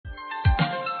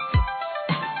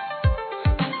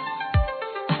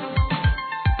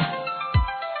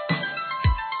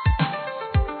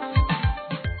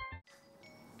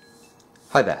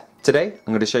Hi there, today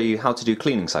I'm going to show you how to do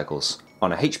cleaning cycles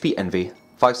on a HP Envy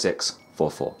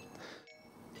 5644.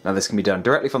 Now this can be done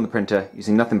directly from the printer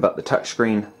using nothing but the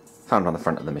touchscreen found on the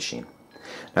front of the machine.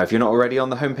 Now if you're not already on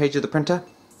the home page of the printer,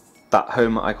 that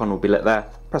home icon will be lit there,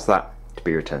 press that to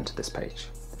be returned to this page.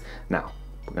 Now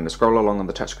we're going to scroll along on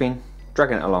the touchscreen,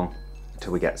 dragging it along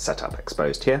until we get setup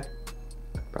exposed here.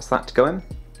 Press that to go in.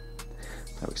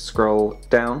 Now we scroll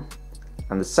down,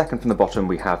 and the second from the bottom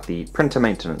we have the printer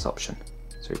maintenance option.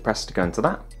 So we press to go into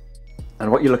that.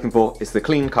 And what you're looking for is the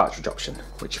clean cartridge option,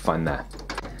 which you find there.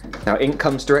 Now ink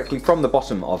comes directly from the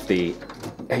bottom of the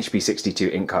HP 62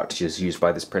 ink cartridges used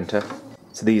by this printer.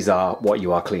 So these are what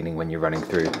you are cleaning when you're running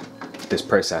through this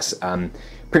process.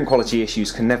 Print quality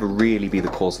issues can never really be the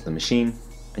cause of the machine,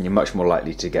 and you're much more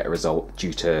likely to get a result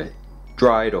due to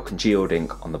dried or congealed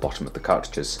ink on the bottom of the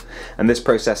cartridges. And this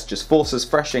process just forces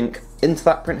fresh ink into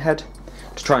that printhead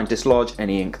to try and dislodge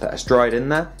any ink that has dried in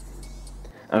there.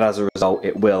 And as a result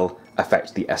it will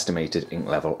affect the estimated ink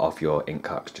level of your ink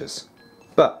cartridges.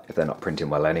 But if they're not printing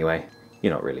well anyway,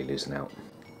 you're not really losing out.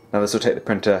 Now this will take the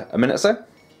printer a minute or so.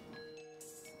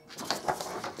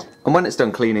 And when it's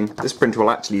done cleaning, this printer will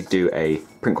actually do a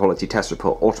print quality test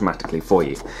report automatically for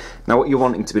you. Now what you're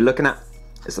wanting to be looking at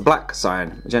is the black,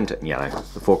 cyan, magenta and yellow,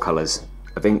 the four colours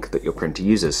of ink that your printer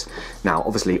uses. Now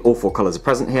obviously all four colours are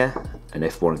present here, and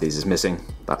if one of these is missing,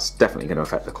 that's definitely going to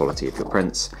affect the quality of your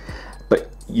prints. But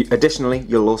additionally,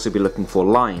 you'll also be looking for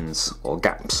lines or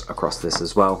gaps across this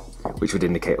as well, which would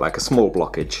indicate like a small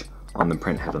blockage on the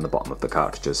printhead on the bottom of the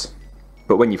cartridges.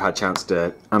 But when you've had a chance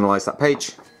to analyse that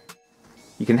page,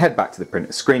 you can head back to the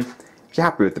printer screen. If you're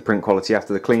happy with the print quality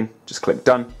after the clean, just click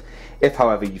done. If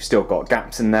however you've still got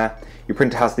gaps in there, your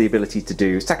printer has the ability to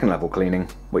do second level cleaning,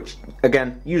 which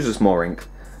again uses more ink,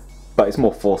 but it's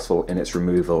more forceful in its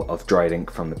removal of dried ink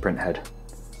from the printhead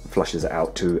and flushes it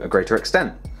out to a greater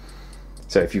extent.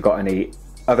 So if you've got any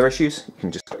other issues, you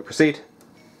can just click proceed,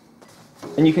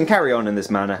 and you can carry on in this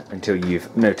manner until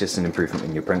you've noticed an improvement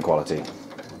in your print quality.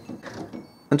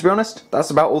 And to be honest, that's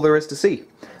about all there is to see.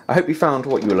 I hope you found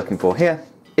what you were looking for here.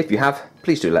 If you have,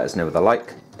 please do let us know with a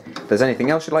like. If there's anything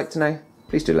else you'd like to know,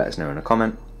 please do let us know in a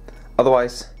comment.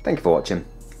 Otherwise, thank you for watching,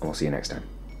 and we'll see you next time.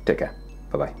 Take care.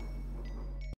 Bye bye.